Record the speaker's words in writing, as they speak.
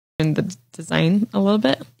in the design a little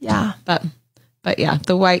bit. Yeah. But yeah,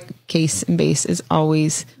 the white case and base is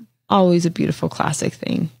always a beautiful classic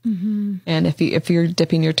thing. Mm-hmm. And if you're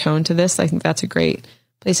dipping your toe into this, I think that's a great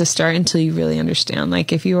place to start until you really understand.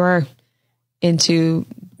 Like if you are into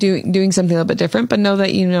doing something a little bit different, but know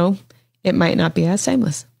that, it might not be as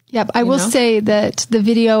timeless. Yep. I will say that the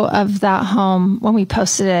video of that home, when we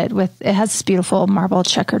posted it has this beautiful marble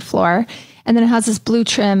checkered floor, and then it has this blue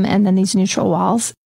trim and then these neutral walls.